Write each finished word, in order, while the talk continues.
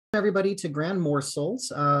Everybody to Grand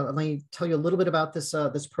Morsels. Let me tell you a little bit about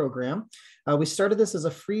this program. We started this as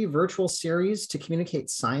a free virtual series to communicate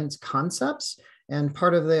science concepts. And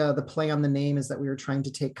part of the play on the name is that we were trying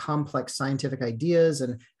to take complex scientific ideas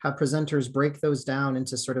and have presenters break those down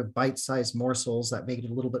into sort of bite-sized morsels that make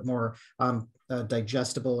it a little bit more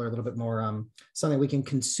digestible or a little bit more something we can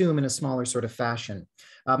consume in a smaller sort of fashion.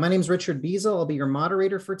 My name is Richard Beazle. I'll be your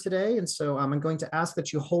moderator for today. And so I'm going to ask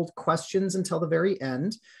that you hold questions until the very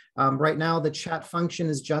end. Right now, the chat function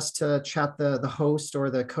is just to chat the host or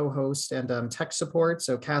the co-host and tech support.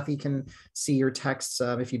 So Kathy can see your texts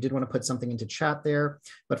if you did want to put something into chat there.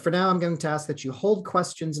 But for now, I'm going to ask that you hold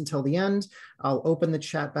questions until the end. I'll open the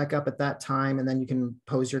chat back up at that time, and then you can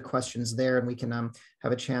pose your questions there, and we can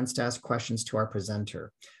have a chance to ask questions to our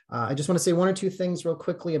presenter. I just want to say one or two things real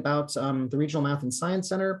quickly about the Regional Math and Science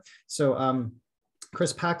Center. So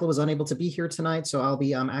Chris Packle was unable to be here tonight, so I'll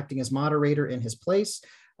be acting as moderator in his place.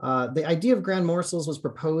 The idea of Grand Morsels was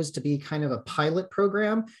proposed to be kind of a pilot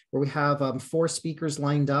program where we have 4 speakers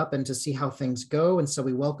lined up and to see how things go. And so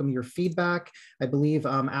we welcome your feedback. I believe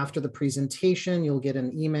after the presentation, you'll get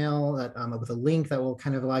an email that, with a link that will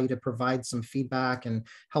kind of allow you to provide some feedback and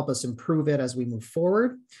help us improve it as we move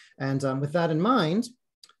forward. And with that in mind,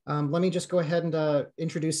 let me just go ahead and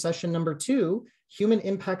introduce session number 2, Human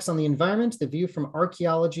Impacts on the Environment, the View from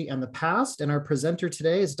Archaeology and the Past. And our presenter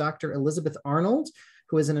today is Dr. Elizabeth Arnold,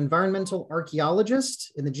 who is an environmental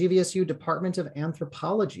archaeologist in the GVSU Department of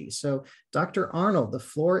Anthropology. So Dr. Arnold, the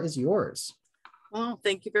floor is yours. Well,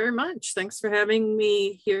 thank you very much. Thanks for having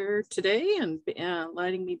me here today and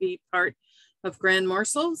letting me be part of Grand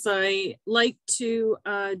Morsels. I like to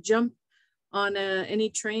jump on any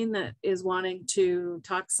train that is wanting to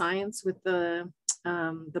talk science with the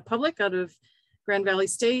public out of Grand Valley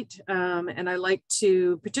State. And I like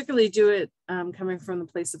to particularly do it coming from the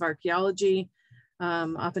place of archaeology.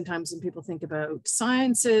 Oftentimes when people think about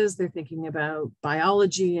sciences, they're thinking about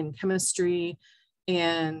biology and chemistry.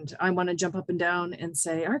 And I want to jump up and down and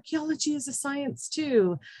say, archaeology is a science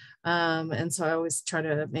too. And so I always try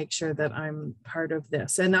to make sure that I'm part of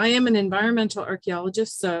this. And I am an environmental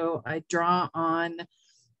archaeologist, so I draw on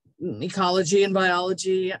ecology and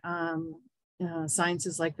biology,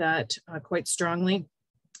 sciences like that quite strongly.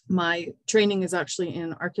 My training is actually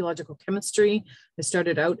in archaeological chemistry. I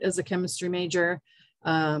started out as a chemistry major.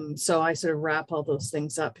 So I sort of wrap all those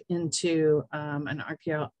things up into an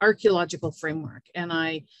archaeological framework. And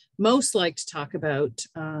I most like to talk about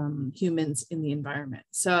humans in the environment.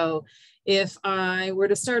 So if I were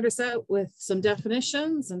to start us out with some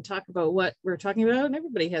definitions and talk about what we're talking about, and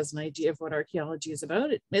everybody has an idea of what archaeology is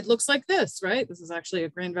about, it looks like this, right? This is actually a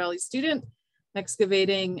Grand Valley student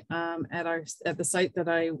excavating at the site that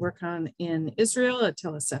I work on in Israel at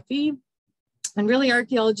Tel Aviv. And really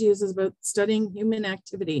archaeology is about studying human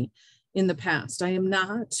activity in the past. I am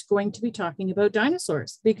not going to be talking about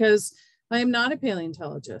dinosaurs because I am not a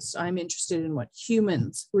paleontologist. I'm interested in what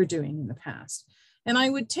humans were doing in the past. And I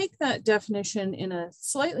would take that definition in a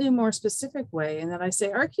slightly more specific way, in that I say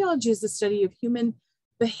archaeology is the study of human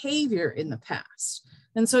behavior in the past.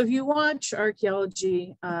 And so if you watch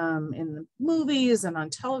archaeology in the movies and on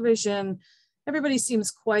television, everybody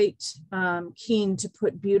seems quite keen to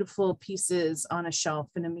put beautiful pieces on a shelf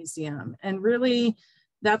in a museum. And really,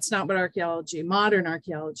 that's not what archaeology, modern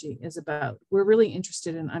archaeology, is about. We're really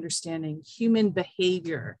interested in understanding human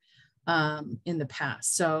behavior in the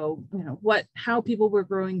past. So, you know, how people were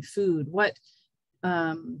growing food, what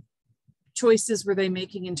choices were they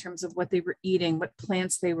making in terms of what they were eating, what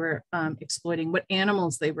plants they were exploiting, what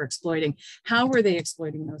animals they were exploiting, how were they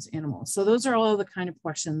exploiting those animals? So those are all the kind of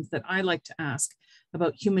questions that I like to ask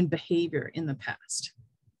about human behavior in the past.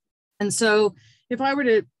 And so if I were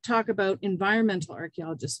to talk about environmental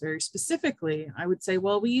archaeologists very specifically, I would say,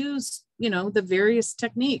 well, we use, you know, the various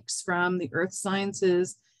techniques from the earth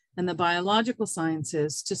sciences and the biological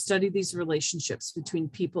sciences to study these relationships between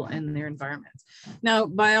people and their environments. Now,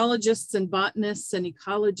 biologists and botanists and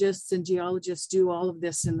ecologists and geologists do all of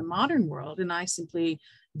this in the modern world, and I simply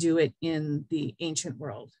do it in the ancient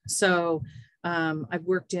world. So I've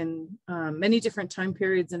worked in many different time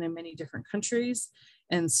periods and in many different countries.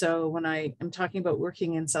 And so when I am talking about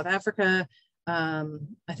working in South Africa,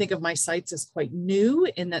 I think of my sites as quite new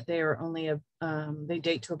in that they are only they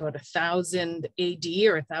date to about 1000 AD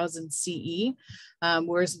or 1000 CE,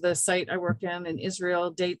 whereas the site I work in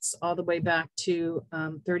Israel dates all the way back to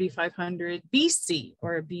 3500 BC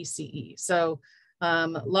or BCE. So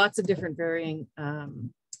lots of different varying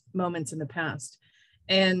moments in the past.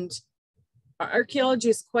 And archaeology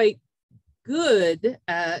is quite good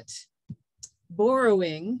at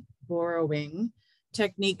borrowing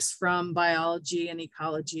techniques from biology and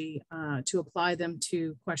ecology to apply them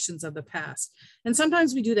to questions of the past. And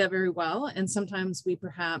sometimes we do that very well, and sometimes we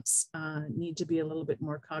perhaps need to be a little bit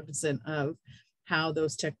more cognizant of how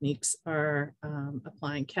those techniques are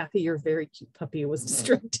applying. Kathy, your very cute puppy was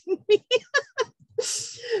distracting me.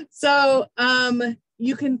 So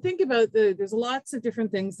you can think about there's lots of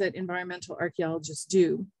different things that environmental archaeologists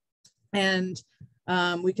do. And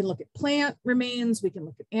we can look at plant remains, we can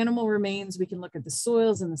look at animal remains, we can look at the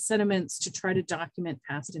soils and the sediments to try to document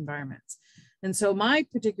past environments. And so my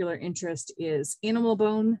particular interest is animal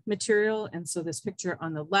bone material. And so this picture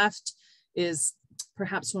on the left is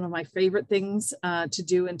perhaps one of my favorite things to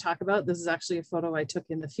do and talk about. This is actually a photo I took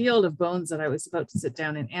in the field of bones that I was about to sit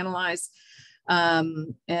down and analyze.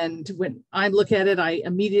 And when I look at it, I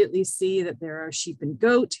immediately see that there are sheep and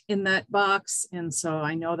goat in that box. And so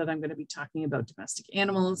I know that I'm going to be talking about domestic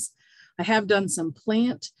animals. I have done some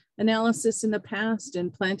plant analysis in the past,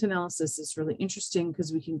 and plant analysis is really interesting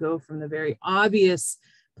because we can go from the very obvious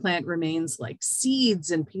plant remains like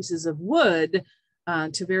seeds and pieces of wood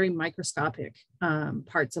to very microscopic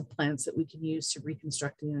parts of plants that we can use to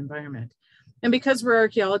reconstruct the environment. And because we're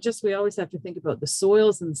archaeologists, we always have to think about the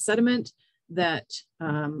soils and the sediment that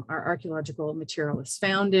our archaeological material is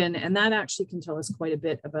found in, and that actually can tell us quite a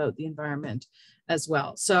bit about the environment as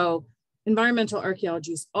well. So environmental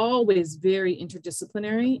archaeology is always very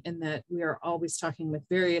interdisciplinary in that we are always talking with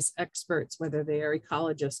various experts, whether they are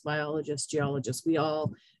ecologists, biologists, geologists, we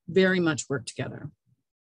all very much work together.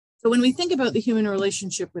 So when we think about the human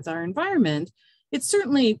relationship with our environment, it's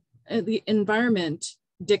certainly the environment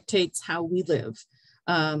dictates how we live.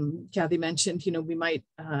 Kathy mentioned, we might,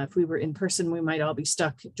 if we were in person, we might all be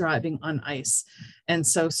stuck driving on ice. And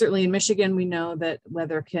so certainly in Michigan, we know that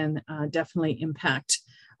weather can definitely impact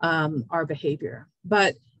our behavior.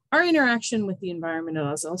 But our interaction with the environment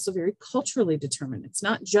is also very culturally determined. It's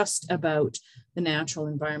not just about the natural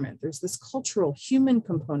environment. There's this cultural human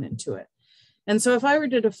component to it. And so if I were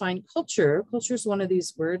to define culture, culture is one of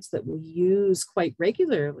these words that we use quite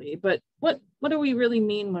regularly, but what do we really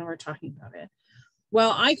mean when we're talking about it?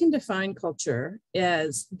 Well, I can define culture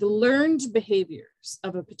as the learned behaviors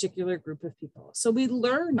of a particular group of people. So we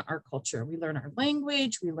learn our culture, we learn our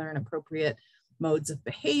language, we learn appropriate modes of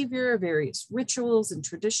behavior, various rituals and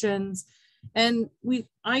traditions. And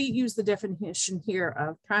I use the definition here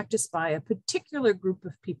of practice by a particular group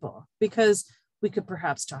of people, because we could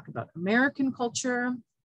perhaps talk about American culture.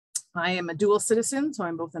 I am a dual citizen, so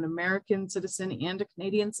I'm both an American citizen and a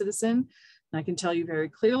Canadian citizen. And I can tell you very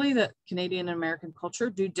clearly that Canadian and American culture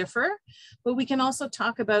do differ, but we can also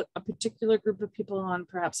talk about a particular group of people on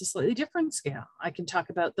perhaps a slightly different scale. I can talk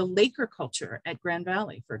about the Laker culture at Grand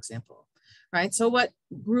Valley, for example, right? So what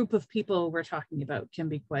group of people we're talking about can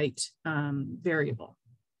be quite variable.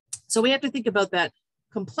 So we have to think about that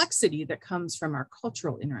complexity that comes from our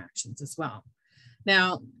cultural interactions as well.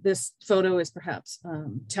 Now, this photo is perhaps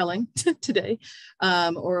telling today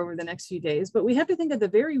or over the next few days, but we have to think of the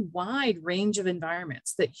very wide range of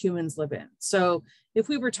environments that humans live in. So if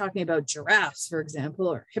we were talking about giraffes, for example,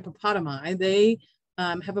 or hippopotami, they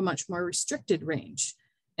have a much more restricted range.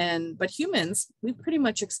 But humans, we've pretty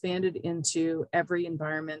much expanded into every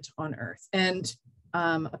environment on Earth. And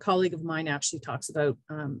a colleague of mine actually talks about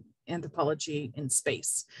anthropology in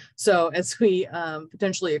space. So as we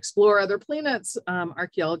potentially explore other planets,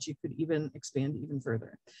 archaeology could even expand even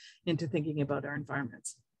further into thinking about our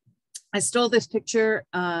environments. I stole this picture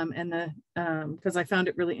because I found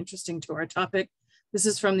it really interesting to our topic. This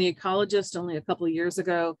is from the Archaeologist only a couple of years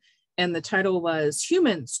ago. And the title was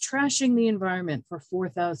Humans Trashing the Environment for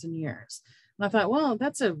 4,000 Years. And I thought, well,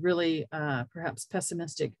 that's a really perhaps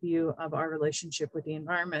pessimistic view of our relationship with the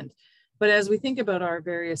environment. But as we think about our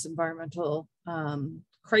various environmental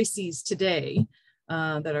crises today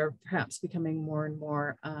that are perhaps becoming more and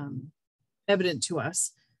more evident to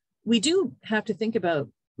us, we do have to think about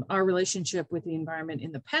our relationship with the environment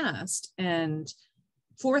in the past. And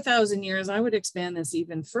 4,000 years, I would expand this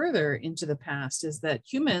even further into the past, is that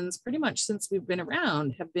humans, pretty much since we've been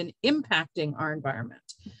around, have been impacting our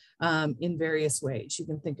environment in various ways. You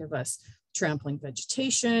can think of us trampling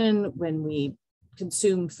vegetation when we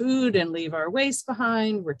consume food and leave our waste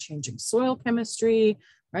behind. We're changing soil chemistry,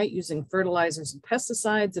 right? Using fertilizers and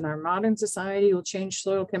pesticides in our modern society will change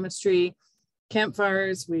soil chemistry.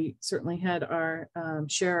 Campfires, we certainly had our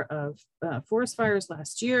share of forest fires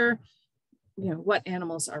last year. What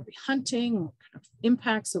animals are we hunting? What kind of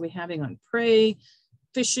impacts are we having on prey?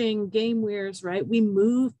 Fishing, game weirs, right? We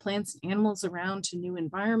move plants and animals around to new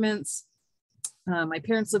environments. My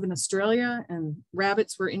parents live in Australia, and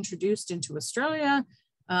rabbits were introduced into Australia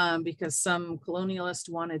because some colonialist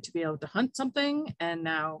wanted to be able to hunt something, and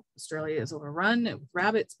now Australia is overrun with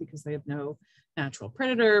rabbits because they have no natural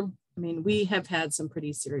predator. I mean, we have had some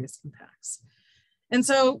pretty serious impacts. And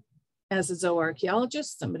so, as a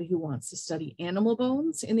zooarchaeologist, somebody who wants to study animal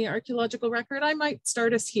bones in the archaeological record, I might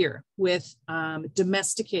start us here with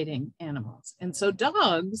domesticating animals. And so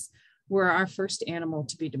dogs were our first animal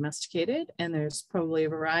to be domesticated. And there's probably a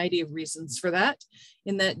variety of reasons for that,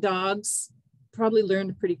 in that dogs probably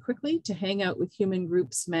learned pretty quickly to hang out with human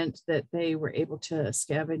groups meant that they were able to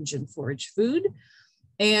scavenge and forage food.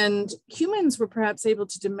 And humans were perhaps able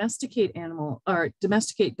to domesticate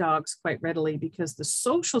dogs quite readily because the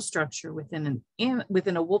social structure within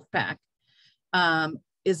a wolf pack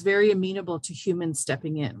is very amenable to humans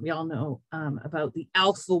stepping in. We all know about the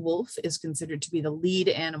alpha wolf is considered to be the lead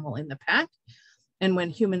animal in the pack. And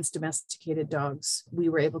when humans domesticated dogs, we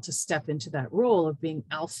were able to step into that role of being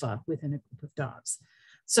alpha within a group of dogs.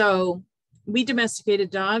 So we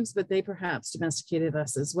domesticated dogs, but they perhaps domesticated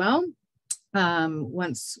us as well.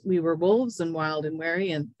 Once we were wolves and wild and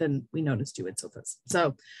wary, and then we noticed you would sofas.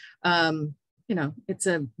 So, you know, it's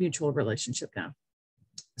a mutual relationship now.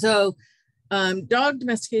 So dog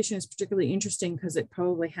domestication is particularly interesting because it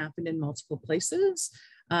probably happened in multiple places.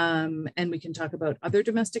 And we can talk about other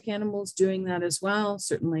domestic animals doing that as well.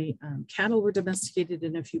 Certainly cattle were domesticated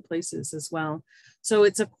in a few places as well. So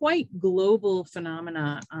it's a quite global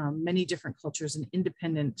phenomena, many different cultures and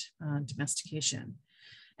independent domestication.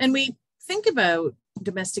 And we think about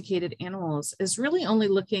domesticated animals as really only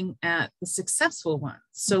looking at the successful ones.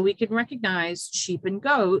 So we can recognize sheep and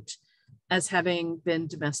goat as having been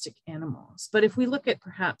domestic animals. But if we look at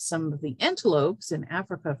perhaps some of the antelopes in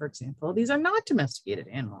Africa, for example, these are not domesticated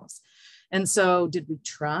animals. And so did we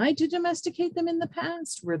try to domesticate them in the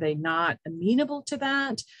past? Were they not amenable to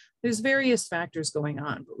that? There's various factors going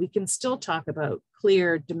on, but we can still talk about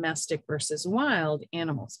clear domestic versus wild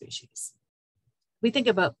animal species. We think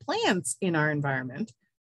about plants in our environment.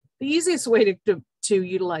 The easiest way to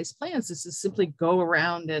utilize plants is to simply go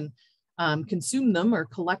around and consume them or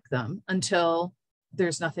collect them until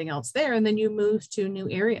there's nothing else there, and then you move to a new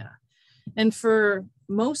area. And for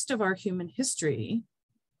most of our human history,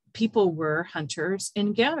 people were hunters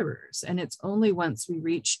and gatherers, and it's only once we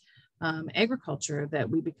reach agriculture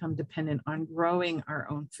that we become dependent on growing our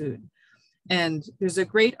own food. And there's a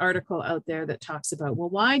great article out there that talks about, well,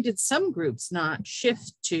 why did some groups not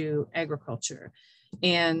shift to agriculture?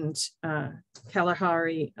 And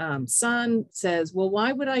Kalahari San says, well,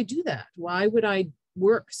 why would I do that? Why would I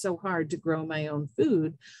work so hard to grow my own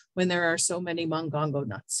food when there are so many mongongo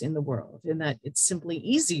nuts in the world, and that it's simply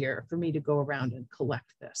easier for me to go around and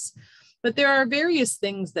collect this? But there are various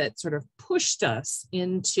things that sort of pushed us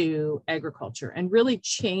into agriculture and really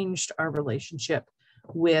changed our relationship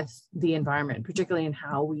with the environment, particularly in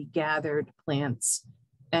how we gathered plants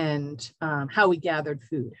and how we gathered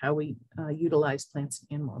food, how we utilized plants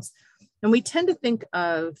and animals. And we tend to think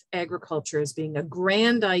of agriculture as being a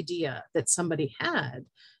grand idea that somebody had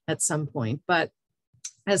at some point. But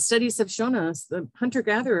as studies have shown us, the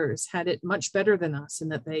hunter-gatherers had it much better than us in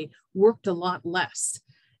that they worked a lot less.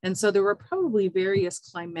 And so there were probably various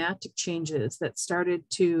climatic changes that started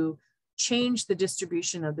to change the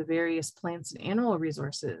distribution of the various plants and animal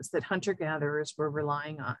resources that hunter-gatherers were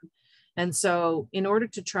relying on. And so in order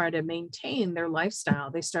to try to maintain their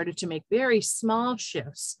lifestyle, they started to make very small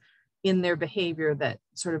shifts in their behavior that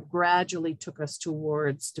sort of gradually took us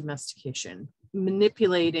towards domestication,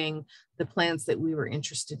 manipulating the plants that we were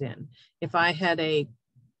interested in. If I had a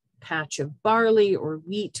patch of barley or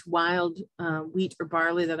wheat, wild wheat or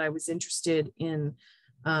barley that I was interested in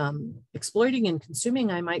exploiting and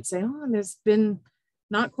consuming, I might say, oh, there's been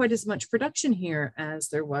not quite as much production here as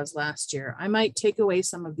there was last year. I might take away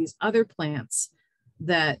some of these other plants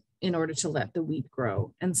that in order to let the wheat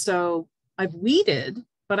grow. And so I've weeded,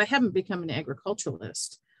 but I haven't become an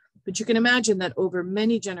agriculturalist. But you can imagine that over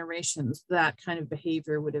many generations, that kind of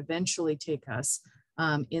behavior would eventually take us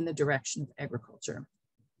in the direction of agriculture.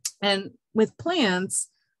 And with plants,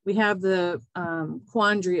 we have the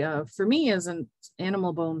quandary of, for me as an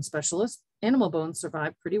animal bone specialist, animal bones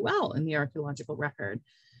survive pretty well in the archaeological record,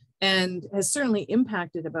 and has certainly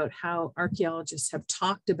impacted about how archaeologists have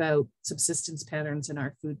talked about subsistence patterns in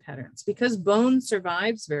our food patterns. Because bone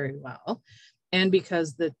survives very well, and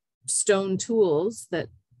because the stone tools that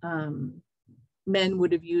men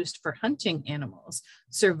would have used for hunting animals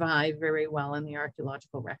survive very well in the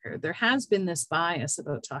archaeological record, there has been this bias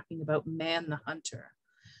about talking about man the hunter.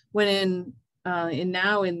 When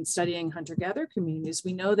in studying hunter-gatherer communities,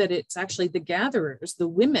 we know that it's actually the gatherers, the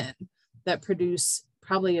women, that produce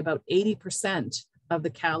probably about 80% of the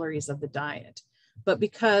calories of the diet. but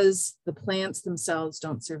because the plants themselves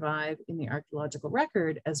don't survive in the archaeological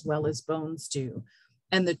record as well as bones do.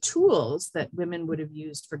 And the tools that women would have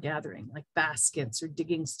used for gathering, like baskets or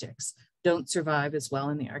digging sticks, don't survive as well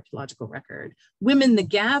in the archaeological record. Women, the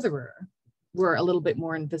gatherer, were a little bit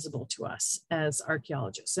more invisible to us as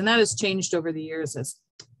archaeologists. And that has changed over the years as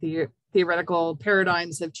the theoretical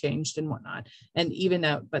paradigms have changed and whatnot, and even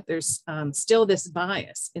out, but there's still this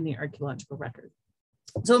bias in the archaeological record.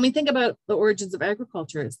 So when we think about the origins of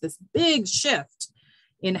agriculture, it's this big shift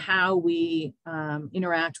in how we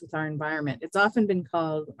interact with our environment. It's often been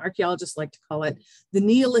called, archaeologists like to call it, the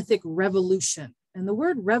Neolithic Revolution. And the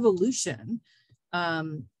word revolution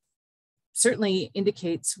certainly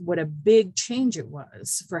indicates what a big change it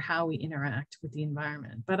was for how we interact with the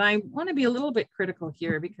environment. But I want to be a little bit critical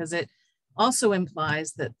here because it also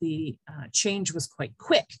implies that the change was quite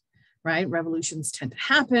quick, right? Revolutions tend to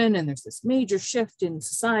happen and there's this major shift in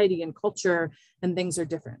society and culture and things are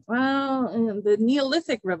different. Well, the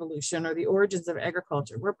Neolithic Revolution or the origins of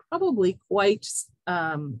agriculture were probably quite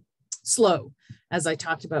slow, as I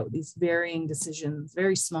talked about, these varying decisions,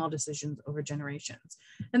 very small decisions over generations.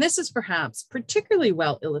 And this is perhaps particularly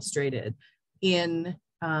well illustrated in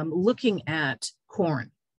looking at corn.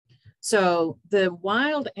 So the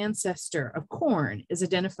wild ancestor of corn is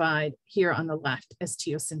identified here on the left as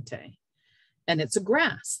teosinte. And it's a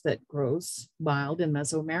grass that grows wild in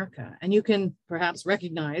Mesoamerica. And you can perhaps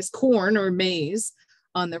recognize corn or maize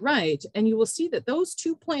on the right, and you will see that those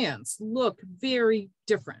two plants look very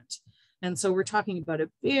different. And so we're talking about a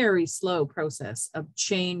very slow process of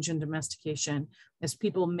change and domestication as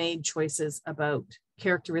people made choices about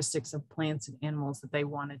characteristics of plants and animals that they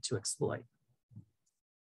wanted to exploit.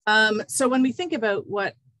 So when we think about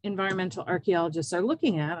what environmental archaeologists are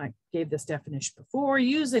looking at, I gave this definition before,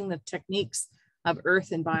 using the techniques of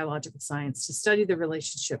earth and biological science to study the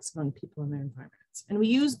relationships among people and their environments. And we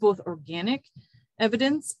use both organic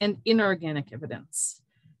evidence and inorganic evidence.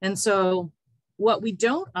 And so what we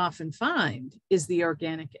don't often find is the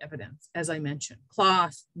organic evidence, as I mentioned,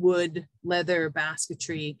 cloth, wood, leather,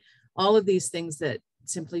 basketry, all of these things that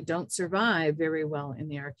simply don't survive very well in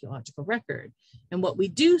the archaeological record. And what we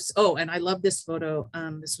do, oh, and I love this photo.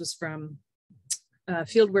 This was from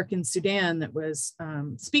fieldwork in Sudan that was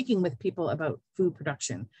speaking with people about food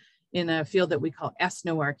production in a field that we call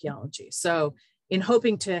ethnoarchaeology. So in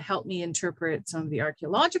hoping to help me interpret some of the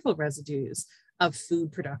archaeological residues of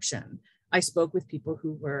food production, I spoke with people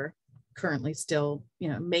who were currently still,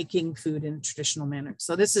 making food in a traditional manner.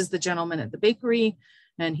 So this is the gentleman at the bakery,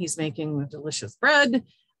 and he's making the delicious bread.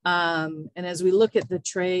 And as we look at the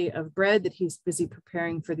tray of bread that he's busy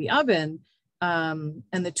preparing for the oven, and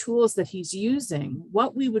the tools that he's using,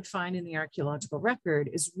 what we would find in the archaeological record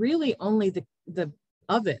is really only the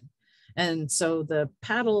oven. And so the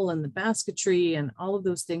paddle and the basketry and all of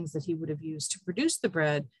those things that he would have used to produce the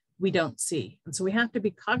bread, we don't see. And so we have to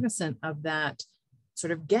be cognizant of that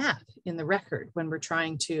sort of gap in the record when we're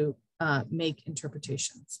trying to make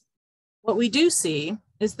interpretations. What we do see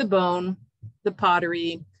is the bone, the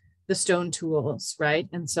pottery, the stone tools, right?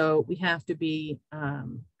 And so we have to be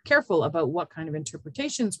careful about what kind of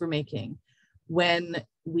interpretations we're making when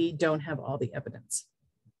we don't have all the evidence.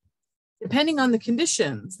 Depending on the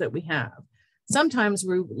conditions that we have, sometimes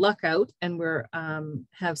we luck out and we're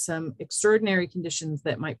have some extraordinary conditions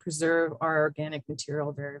that might preserve our organic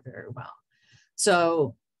material very, very well.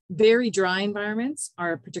 So very dry environments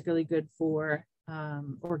are particularly good for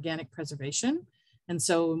organic preservation. And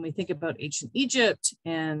so when we think about ancient Egypt,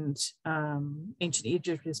 and ancient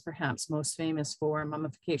Egypt is perhaps most famous for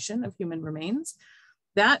mummification of human remains,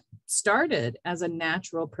 that started as a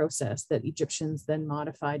natural process that Egyptians then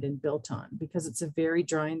modified and built on. Because it's a very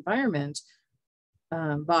dry environment,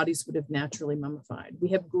 bodies would have naturally mummified. We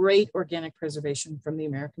have great organic preservation from the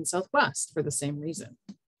American Southwest for the same reason.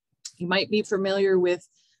 You might be familiar with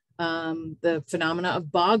the phenomena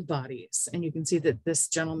of bog bodies. And you can see that this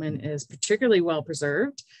gentleman is particularly well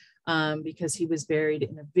preserved because he was buried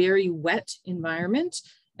in a very wet environment,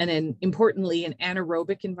 and importantly, an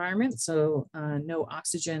anaerobic environment. So no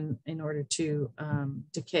oxygen in order to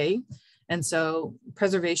decay. And so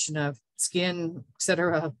preservation of skin, et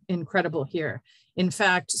cetera, incredible here. In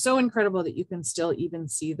fact, so incredible that you can still even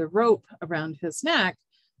see the rope around his neck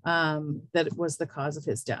that it was the cause of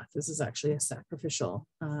his death. This is actually a sacrificial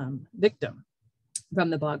victim from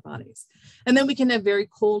the bog bodies. And then we can have very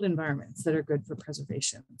cold environments that are good for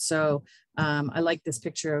preservation. So I like this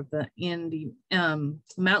picture of the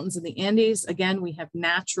mountains of the Andes. Again, we have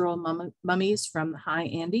natural mummies from the high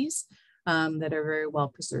Andes that are very well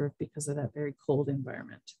preserved because of that very cold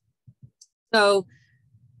environment. So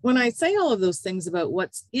when I say all of those things about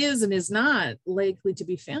what is and is not likely to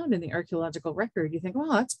be found in the archaeological record, you think,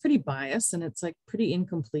 well, that's pretty biased and it's like pretty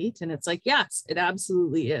incomplete. And it's like, yes, it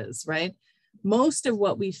absolutely is, right? Most of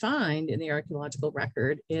what we find in the archaeological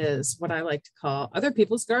record is what I like to call other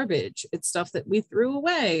people's garbage. It's stuff that we threw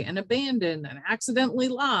away and abandoned and accidentally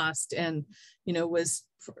lost and, you know, was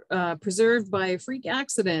preserved by a freak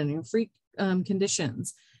accident or freak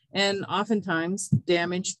conditions, and oftentimes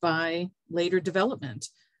damaged by later development.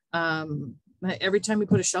 Every time you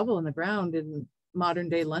put a shovel in the ground in modern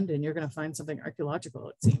day London, you're going to find something archaeological,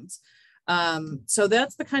 it seems. So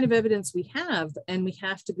that's the kind of evidence we have, and we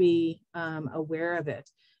have to be aware of it.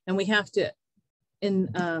 And we have to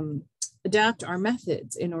adapt our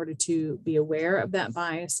methods in order to be aware of that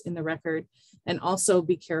bias in the record, and also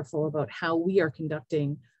be careful about how we are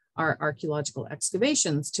conducting our archaeological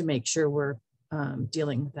excavations to make sure we're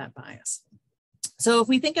dealing with that bias. So if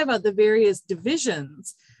we think about the various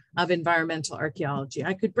divisions of environmental archaeology,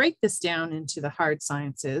 I could break this down into the hard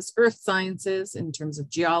sciences, earth sciences in terms of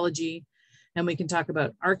geology, and we can talk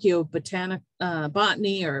about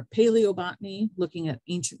archaeobotany or paleobotany, looking at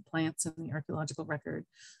ancient plants in the archaeological record.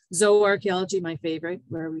 Zooarchaeology, my favorite,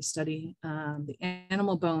 where we study the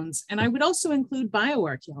animal bones. And I would also include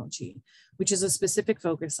bioarchaeology, which is a specific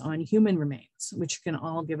focus on human remains, which can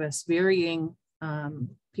all give us varying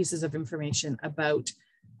pieces of information about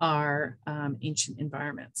our ancient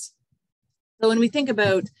environments. So when we think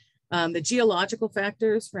about the geological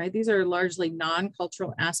factors, right, these are largely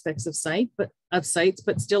non-cultural aspects of sites,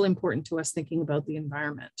 but still important to us thinking about the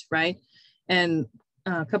environment, right? And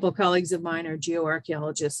a couple of colleagues of mine are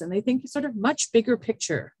geoarchaeologists, and they think sort of much bigger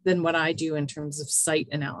picture than what I do in terms of site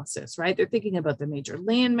analysis, right? They're thinking about the major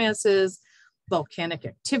land masses, volcanic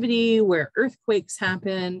activity, where earthquakes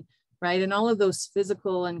happen, right? And all of those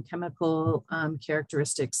physical and chemical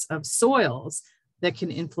characteristics of soils that can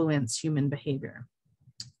influence human behavior.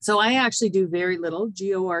 So I actually do very little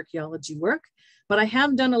geoarchaeology work, but I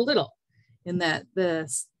have done a little in that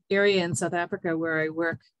the area in South Africa where I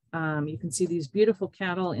work, you can see these beautiful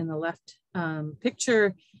cattle in the left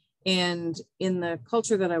picture. And in the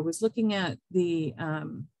culture that I was looking at, the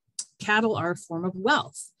cattle are a form of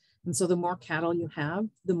wealth. And so the more cattle you have,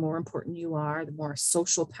 the more important you are, the more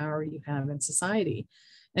social power you have in society.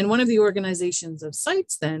 And one of the organizations of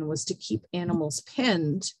sites then was to keep animals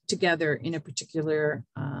penned together in a particular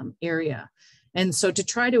area. And so to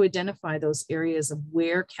try to identify those areas of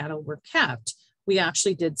where cattle were kept, we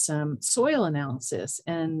actually did some soil analysis.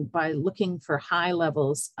 And by looking for high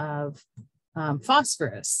levels of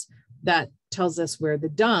phosphorus, that tells us where the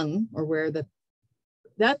dung was,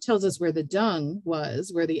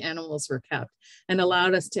 where the animals were kept, and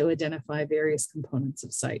allowed us to identify various components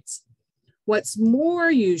of sites. What's more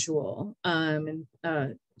usual, and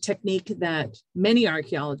technique that many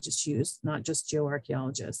archaeologists use, not just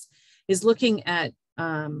geoarchaeologists, is looking at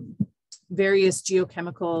various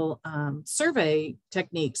geochemical survey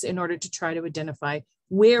techniques in order to try to identify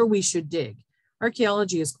where we should dig.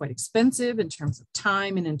 Archaeology is quite expensive in terms of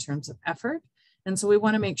time and in terms of effort. And so we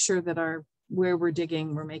want to make sure that where we're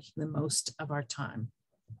digging, we're making the most of our time.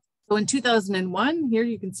 So in 2001, here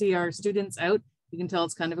you can see our students out. You can tell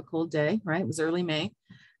it's kind of a cold day, right? It was early May.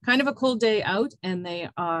 Kind of a cold day out, and they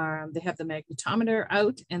have the magnetometer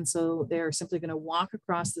out. And so they're simply going to walk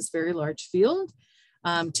across this very large field,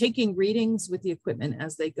 taking readings with the equipment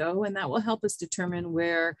as they go. And that will help us determine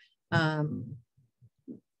where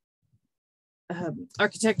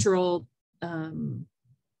architectural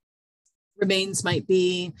remains might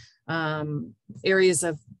be, areas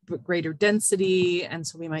of greater density. And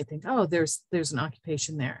so we might think, oh, there's an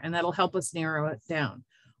occupation there, and that'll help us narrow it down.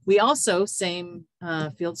 We also, same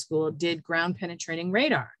field school, did ground penetrating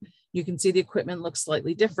radar. You can see the equipment looks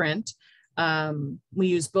slightly different. We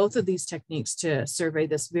use both of these techniques to survey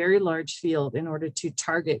this very large field in order to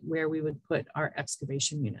target where we would put our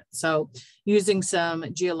excavation unit. So using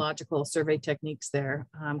some geological survey techniques there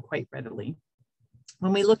quite readily.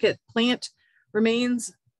 When we look at plant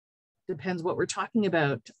remains, depends what we're talking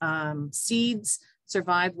about. Seeds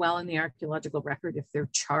survive well in the archaeological record if they're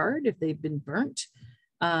charred, if they've been burnt.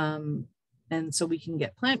 And so we can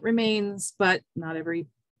get plant remains, but not every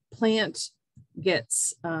plant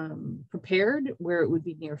gets prepared where it would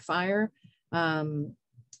be near fire.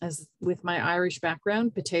 As with my Irish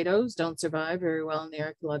background, potatoes don't survive very well in the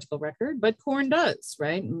archaeological record, but corn does,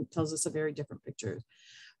 right? And it tells us a very different picture.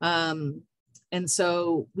 And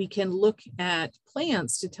so we can look at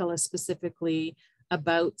plants to tell us specifically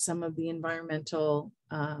about some of the environmental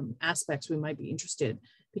aspects we might be interested,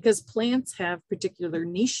 because plants have particular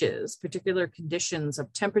niches, particular conditions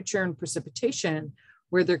of temperature and precipitation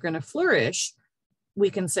where they're going to flourish. we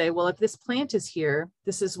can say, well, if this plant is here,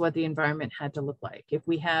 this is what the environment had to look like. If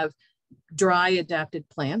we have dry adapted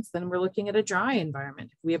plants, then we're looking at a dry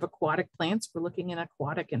environment. If we have aquatic plants, we're looking at an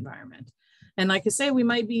aquatic environment. And like I say, we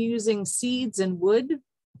might be using seeds and wood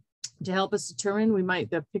to help us determine.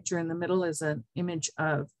 The picture in the middle is an image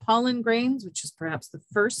of pollen grains, which is perhaps the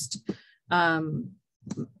first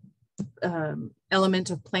element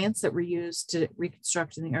of plants that were used to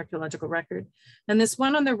reconstruct in the archaeological record. And this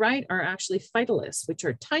one on the right are actually phytoliths, which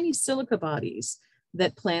are tiny silica bodies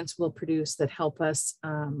that plants will produce that help us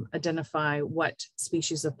identify what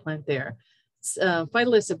species of plant they are.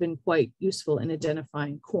 Phytoliths have been quite useful in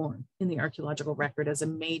identifying corn in the archaeological record as a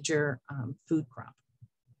major food crop.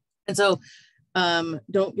 And so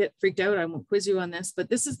don't get freaked out, I won't quiz you on this, but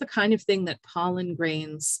this is the kind of thing that pollen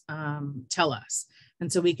grains tell us.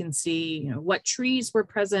 And so we can see, what trees were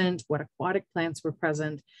present, what aquatic plants were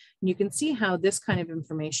present. And you can see how this kind of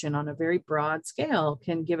information on a very broad scale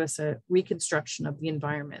can give us a reconstruction of the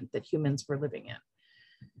environment that humans were living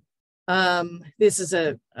in. This is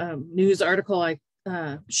a news article,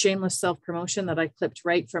 shameless self-promotion, that I clipped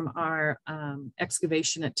right from our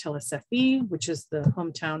excavation at Tel Sefi, which is the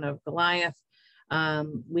hometown of Goliath.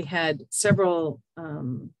 We had several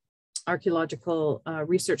archaeological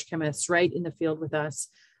research chemists right in the field with us,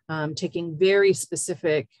 taking very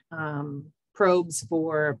specific probes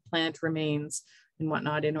for plant remains and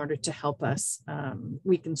whatnot in order to help us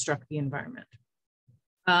reconstruct the environment.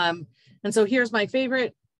 And so here's my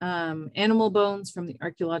favorite, animal bones from the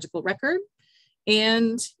archaeological record.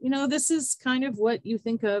 And, this is kind of what you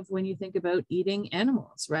think of when you think about eating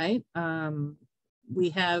animals, right?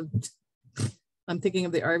 I'm thinking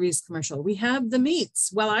of the Arby's commercial. We have the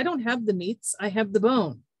meats. Well, I don't have the meats. I have the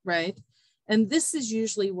bone, right? And this is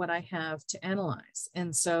usually what I have to analyze.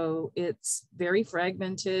 And so it's very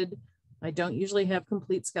fragmented. I don't usually have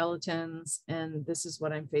complete skeletons. And this is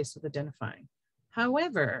what I'm faced with identifying.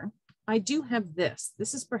 However, I do have this.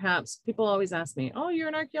 This is perhaps, people always ask me, oh, you're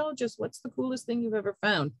an archaeologist. What's the coolest thing you've ever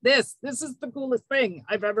found? This is the coolest thing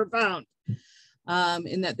I've ever found.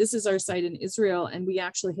 In that this is our site in Israel, and we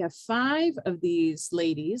actually have 5 of these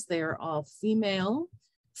ladies. They are all female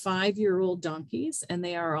 5-year-old donkeys, and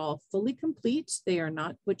they are all fully complete. They are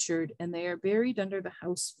not butchered, and they are buried under the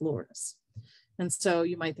house floors. And so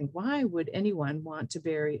you might think, why would anyone want to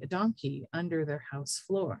bury a donkey under their house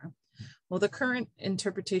floor? Well, the current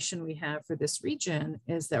interpretation we have for this region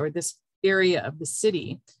is that, or this area of the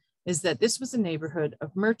city, is that this was a neighborhood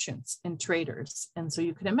of merchants and traders. And so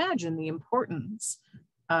you can imagine the importance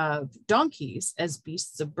of donkeys as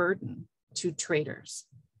beasts of burden to traders.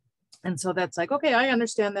 And so that's like, okay, I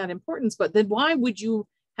understand that importance, but then why would you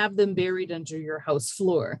have them buried under your house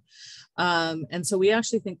floor? And so we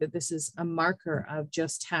actually think that this is a marker of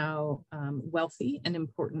just how wealthy and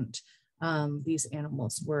important these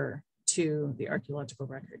animals were to the archaeological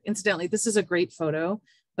record. Incidentally, this is a great photo,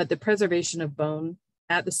 but the preservation of bone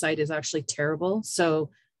at the site is actually terrible. So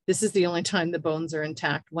this is the only time the bones are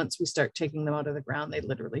intact. Once we start taking them out of the ground, they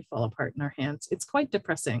literally fall apart in our hands. It's quite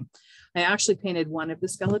depressing. I actually painted one of the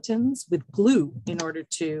skeletons with glue in order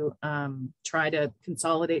to try to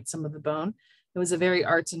consolidate some of the bone. It was a very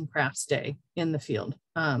arts and crafts day in the field.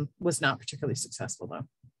 Was not particularly successful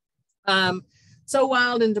though. So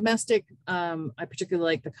wild and domestic, I particularly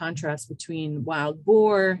like the contrast between wild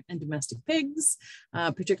boar and domestic pigs,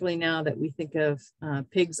 particularly now that we think of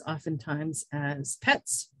pigs oftentimes as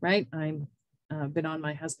pets, right? I've been on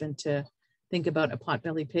my husband to think about a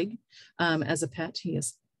potbelly pig as a pet. He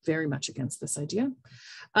is very much against this idea.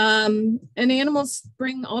 And animals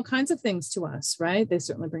bring all kinds of things to us, right? They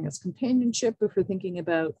certainly bring us companionship if we're thinking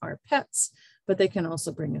about our pets, but they can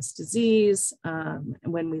also bring us disease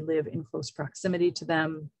when we live in close proximity to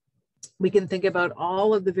them. We can think about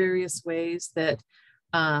all of the various ways that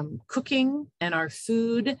cooking and our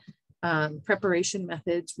food preparation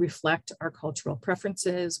methods reflect our cultural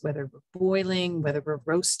preferences, whether we're boiling, whether we're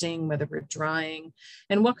roasting, whether we're drying,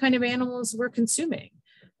 and what kind of animals we're consuming.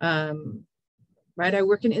 Right, I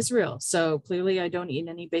work in Israel, so clearly I don't eat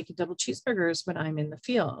any bacon double cheeseburgers when I'm in the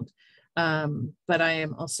field. But I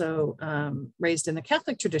am also raised in the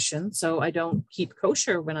Catholic tradition, so I don't keep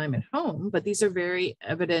kosher when I'm at home, but these are very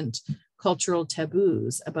evident cultural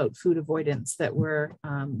taboos about food avoidance that we're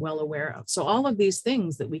well aware of. So all of these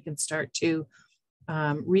things that we can start to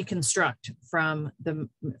reconstruct from the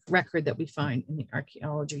record that we find in the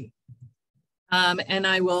archaeology. And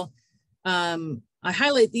I will, I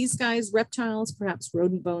highlight these guys, reptiles, perhaps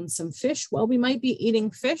rodent bones, some fish. Well, we might be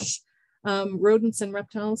eating fish. Rodents and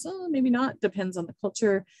reptiles, maybe not, depends on the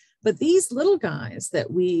culture. But these little guys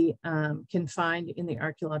that we can find in the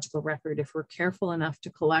archaeological record, if we're careful enough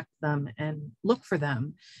to collect them and look for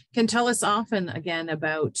them, can tell us often, again,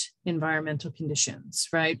 about environmental conditions,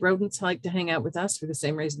 right? Rodents like to hang out with us for the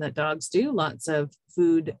same reason that dogs do, lots of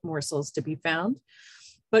food morsels to be found.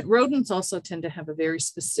 But rodents also tend to have a very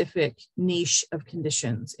specific niche of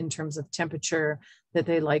conditions in terms of temperature that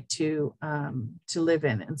they like to live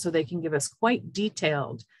in. And so they can give us quite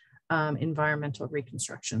detailed environmental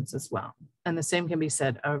reconstructions as well. And the same can be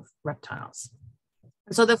said of reptiles.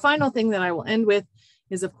 So the final thing that I will end with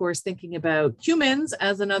is, of course, thinking about humans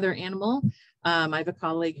as another animal. I have a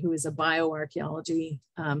colleague who is a bioarchaeology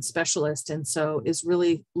specialist, and so is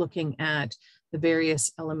really looking at the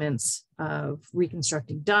various elements of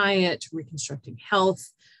reconstructing diet, reconstructing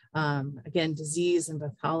health, again, disease and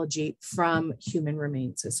pathology from human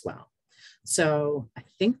remains as well. So I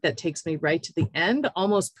think that takes me right to the end,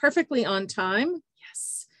 almost perfectly on time.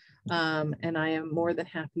 Yes. And I am more than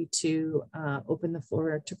happy to open the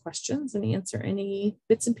floor to questions and answer any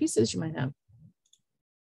bits and pieces you might have.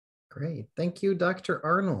 Great. Thank you, Dr.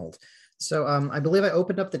 Arnold. So I believe I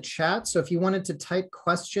opened up the chat. So if you wanted to type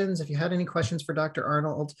questions, if you had any questions for Dr.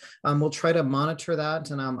 Arnold, we'll try to monitor that,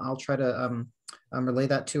 and I'll try to relay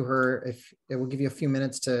that to her. If it will give you a few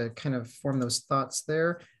minutes to kind of form those thoughts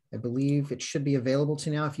there. I believe it should be available to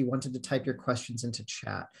now if you wanted to type your questions into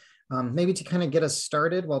chat. Maybe to kind of get us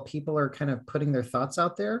started while people are kind of putting their thoughts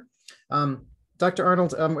out there. Dr.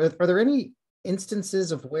 Arnold, are there any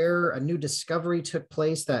instances of where a new discovery took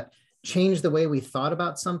place that changed the way we thought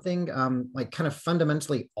about something, like kind of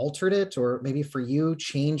fundamentally altered it, or maybe for you,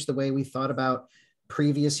 changed the way we thought about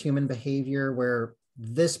previous human behavior, where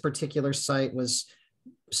this particular site was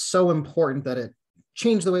so important that it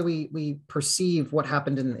changed the way we perceive what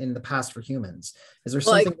happened in the past for humans? Is there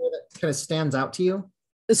something that kind of stands out to you?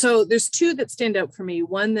 So there's two that stand out for me.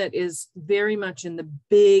 One that is very much in the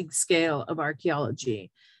big scale of archaeology,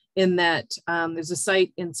 in that there's a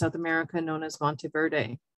site in South America known as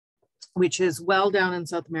Monteverde, which is well down in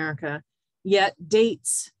South America, yet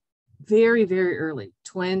dates very, very early,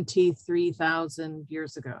 23,000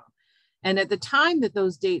 years ago. And at the time that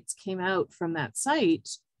those dates came out from that site,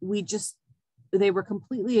 they were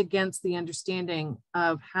completely against the understanding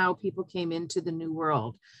of how people came into the New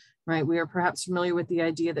World, right? We are perhaps familiar with the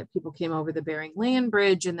idea that people came over the Bering Land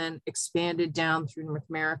Bridge and then expanded down through North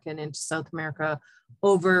America and into South America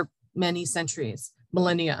over many centuries,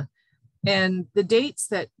 millennia. And the dates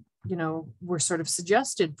that, were sort of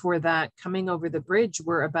suggested for that coming over the bridge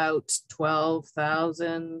were about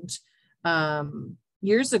 12,000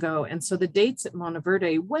 years ago. And so the dates at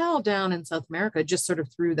Monteverde, well down in South America, just sort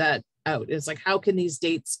of threw that out. It's like, how can these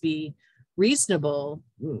dates be reasonable?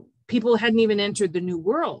 People hadn't even entered the New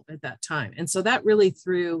World at that time. And so that really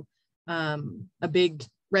threw a big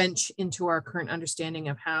wrench into our current understanding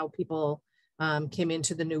of how people came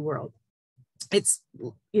into the New World. It's,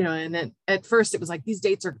 and then at first it was like, these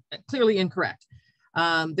dates are clearly incorrect.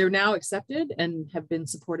 They're now accepted and have been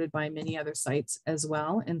supported by many other sites as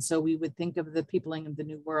well. And so we would think of the peopling of the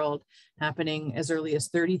New World happening as early as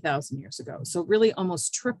 30,000 years ago. So really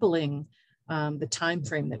almost tripling the time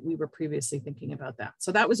frame that we were previously thinking about that.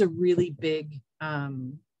 So that was a really big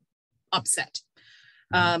upset.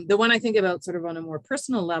 The one I think about sort of on a more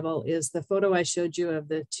personal level is the photo I showed you of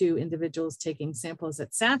the two individuals taking samples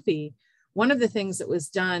at Safi. One of the things that was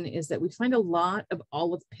done is that we find a lot of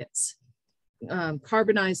olive pits,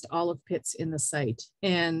 carbonized olive pits in the site.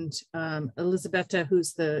 And Elisabetta,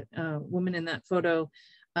 who's the woman in that photo,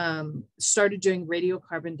 started doing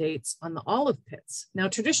radiocarbon dates on the olive pits. Now,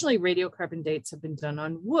 traditionally, radiocarbon dates have been done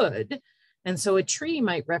on wood. And so a tree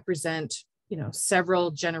might represent,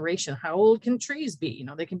 several generations. How old can trees be?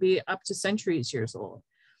 They can be up to centuries years old.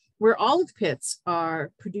 Where olive pits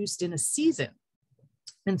are produced in a season.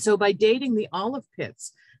 And so by dating the olive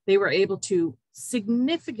pits, they were able to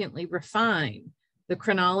significantly refine the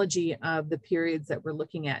chronology of the periods that we're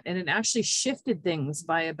looking at. And it actually shifted things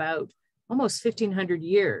by about almost 1,500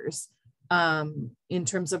 years in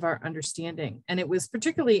terms of our understanding. And it was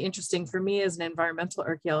particularly interesting for me as an environmental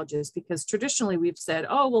archaeologist, because traditionally we've said,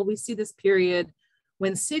 oh, well, we see this period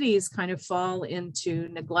when cities kind of fall into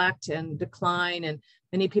neglect and decline, and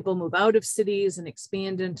many people move out of cities and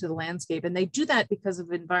expand into the landscape. And they do that because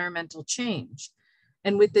of environmental change.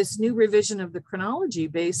 And with this new revision of the chronology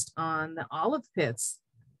based on the olive pits,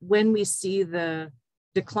 when we see the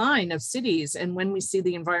decline of cities and when we see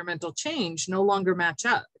the environmental change no longer match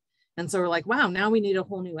up. And so we're like, wow, now we need a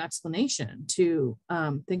whole new explanation to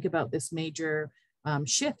think about this major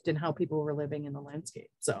shift in how people were living in the landscape.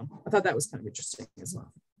 So I thought that was kind of interesting as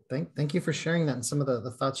well. Thank you for sharing that and some of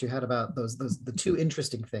the thoughts you had about the two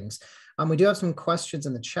interesting things. We do have some questions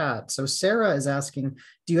in the chat. So Sarah is asking,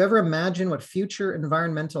 do you ever imagine what future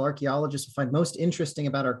environmental archaeologists will find most interesting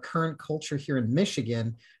about our current culture here in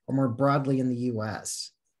Michigan or more broadly in the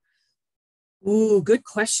US? Ooh, good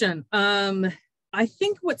question. I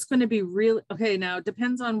think what's going to be really, okay, now it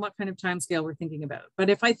depends on what kind of time scale we're thinking about. But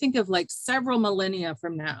if I think of like several millennia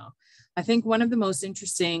from now, I think one of the most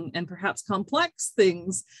interesting and perhaps complex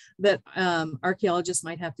things that archaeologists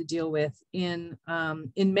might have to deal with in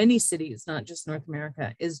many cities, not just North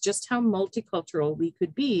America, is just how multicultural we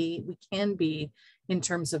can be in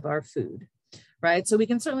terms of our food, right? So we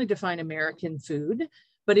can certainly define American food,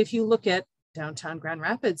 but if you look at downtown Grand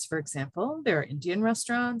Rapids, for example, there are Indian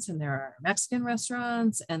restaurants and there are Mexican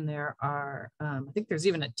restaurants and there are, I think there's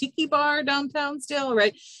even a tiki bar downtown still,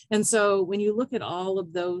 right? And so when you look at all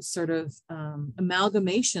of those sort of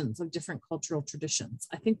amalgamations of different cultural traditions,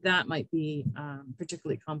 I think that might be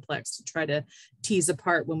particularly complex to try to tease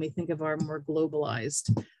apart when we think of our more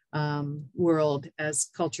globalized world as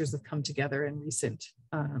cultures have come together in recent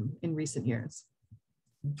years.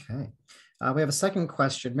 Okay. We have a second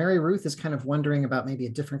question. Mary Ruth is kind of wondering about maybe a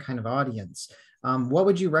different kind of audience. What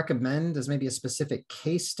would you recommend as maybe a specific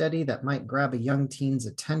case study that might grab a young teen's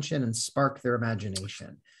attention and spark their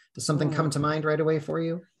imagination? Does something come to mind right away for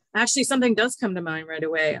you? Actually, something does come to mind right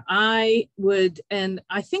away. I think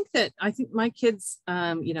my kids,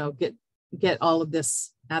 get all of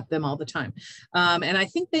this at them all the time. And I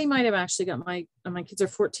think they might have actually got my kids are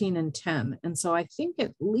 14 and 10. And so I think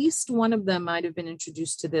at least one of them might have been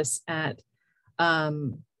introduced to this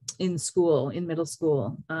in school, in middle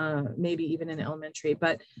school, maybe even in elementary.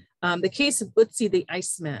 But the case of Ötzi the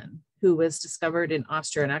Iceman, who was discovered in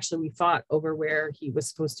Austria, and actually we fought over where he was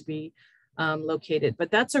supposed to be located.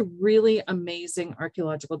 But that's a really amazing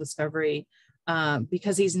archaeological discovery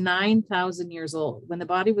because he's 9,000 years old. When the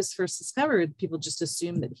body was first discovered, people just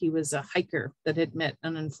assumed that he was a hiker that had met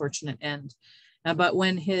an unfortunate end. But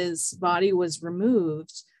when his body was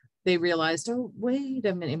removed, they realized, oh, wait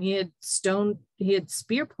a minute, he had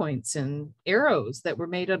spear points and arrows that were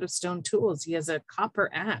made out of stone tools. He has a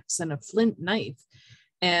copper axe and a flint knife,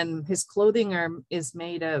 and his clothing is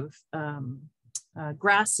made of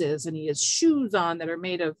grasses, and he has shoes on that are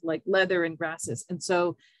made of like leather and grasses. And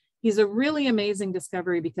so he's a really amazing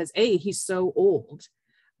discovery because he's so old,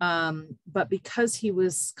 but because he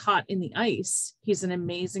was caught in the ice, he's an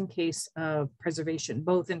amazing case of preservation,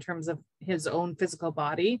 both in terms of his own physical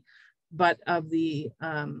body, but of the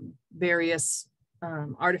various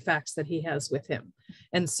artifacts that he has with him.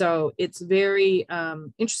 And so it's very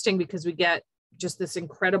interesting because we get just this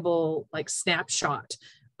incredible like snapshot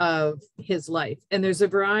of his life. And there's a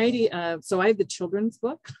variety of, so I have the children's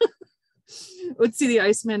book. Ötzi the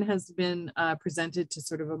Iceman has been presented to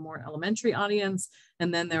sort of a more elementary audience,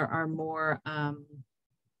 and then there are more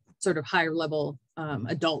sort of higher level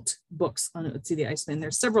adult books on Ötzi the Iceman.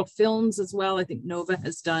 There's several films as well. I think Nova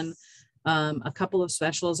has done a couple of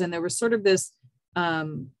specials, and there was sort of this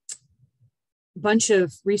bunch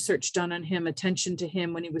of research done on him, attention to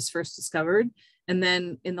him when he was first discovered. And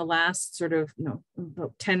then in the last sort of,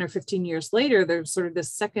 about 10 or 15 years later, there's sort of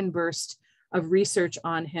this second burst of research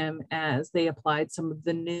on him as they applied some of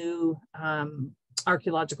the new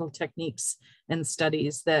archaeological techniques and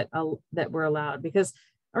studies that were allowed, because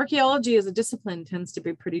archaeology as a discipline tends to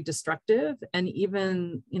be pretty destructive, and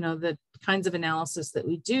even the kinds of analysis that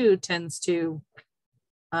we do tends to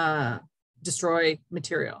destroy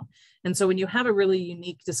material. And so when you have a really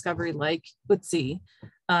unique discovery like Ötzi,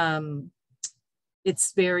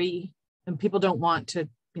 it's very, and people don't want to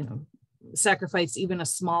sacrifice even a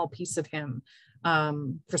small piece of him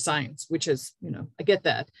for science, which is, I get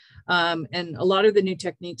that. And a lot of the new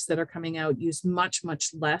techniques that are coming out use much,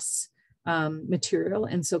 much less material,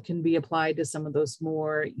 and so can be applied to some of those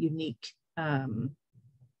more unique finds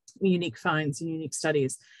and unique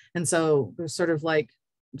studies. And so there's sort of like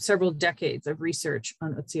several decades of research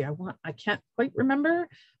on Ötzi. I can't quite remember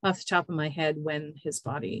off the top of my head when his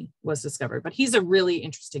body was discovered, but he's a really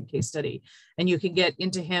interesting case study, and you can get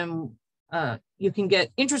into him. You can get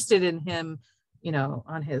interested in him,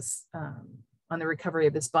 on his on the recovery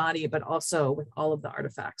of his body, but also with all of the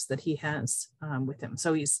artifacts that he has with him.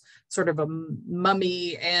 So he's sort of a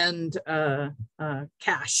mummy and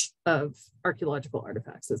cache of archaeological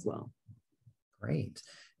artifacts as well. Great.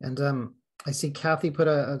 And I see Kathy put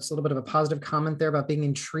a little bit of a positive comment there about being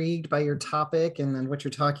intrigued by your topic and what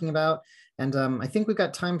you're talking about. And I think we've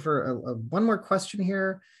got time for one more question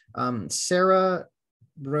here. Sarah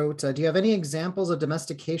wrote, do you have any examples of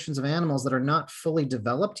domestications of animals that are not fully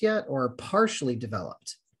developed yet or partially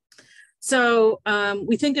developed? So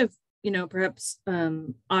we think of, perhaps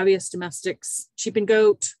obvious domestics, sheep and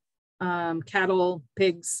goat, cattle,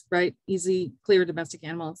 pigs, right? Easy, clear domestic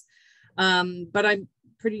animals. But I'm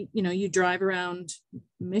pretty, you drive around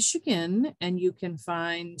Michigan and you can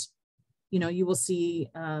find, you will see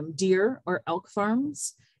deer or elk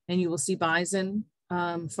farms, and you will see bison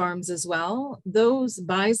farms as well. Those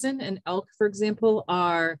bison and elk, for example,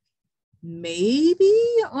 are maybe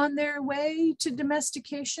on their way to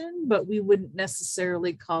domestication, but we wouldn't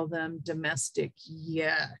necessarily call them domestic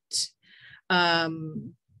yet. So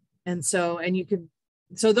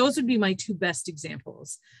those would be my two best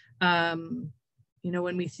examples. When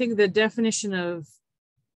we think the definition of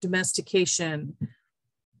domestication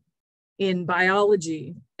in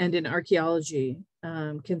biology and in archaeology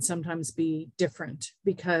can sometimes be different,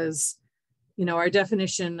 because, our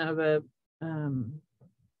definition of a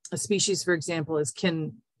species, for example, is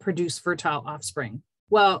can produce fertile offspring.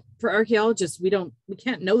 Well, for archaeologists, we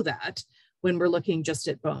can't know that when we're looking just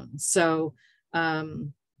at bones. So I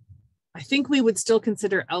think we would still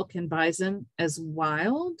consider elk and bison as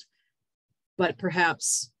wild, but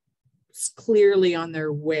perhaps clearly on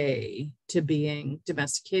their way to being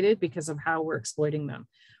domesticated because of how we're exploiting them.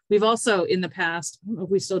 We've also in the past, I don't know if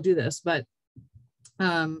we still do this, but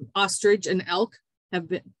ostrich and elk have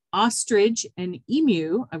been, ostrich and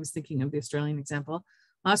emu, I was thinking of the Australian example,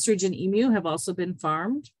 ostrich and emu have also been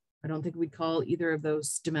farmed. I don't think we'd call either of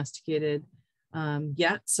those domesticated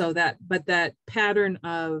yet. But that pattern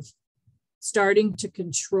of starting to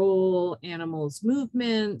control animals'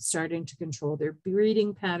 movement, starting to control their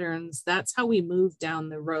breeding patterns, that's how we move down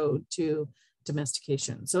the road to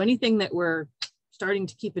domestication. So anything that we're starting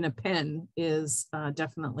to keep in a pen is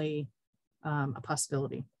definitely a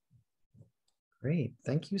possibility. Great,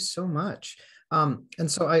 thank you so much. And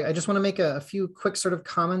so I just want to make a few quick sort of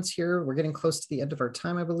comments here. We're getting close to the end of our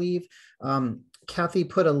time, I believe. Kathy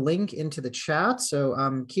put a link into the chat.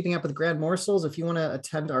 So keeping up with Grand Morsels, if you want to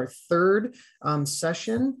attend our third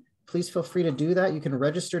session, please feel free to do that. You can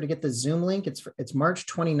register to get the Zoom link. It's March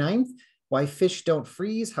 29th. Why Fish Don't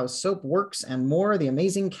Freeze, How Soap Works, and More, The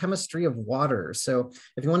Amazing Chemistry of Water. So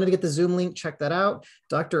if you wanted to get the Zoom link, check that out.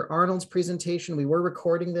 Dr. Arnold's presentation, we were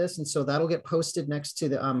recording this, and so that'll get posted next to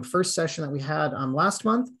the first session that we had last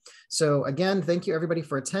month. So again, thank you everybody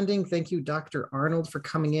for attending. Thank you, Dr. Arnold, for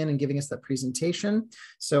coming in and giving us that presentation.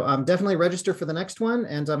 So definitely register for the next one,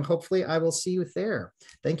 and hopefully I will see you there.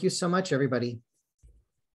 Thank you so much, everybody.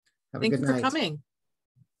 Have a good night. Thank you for coming.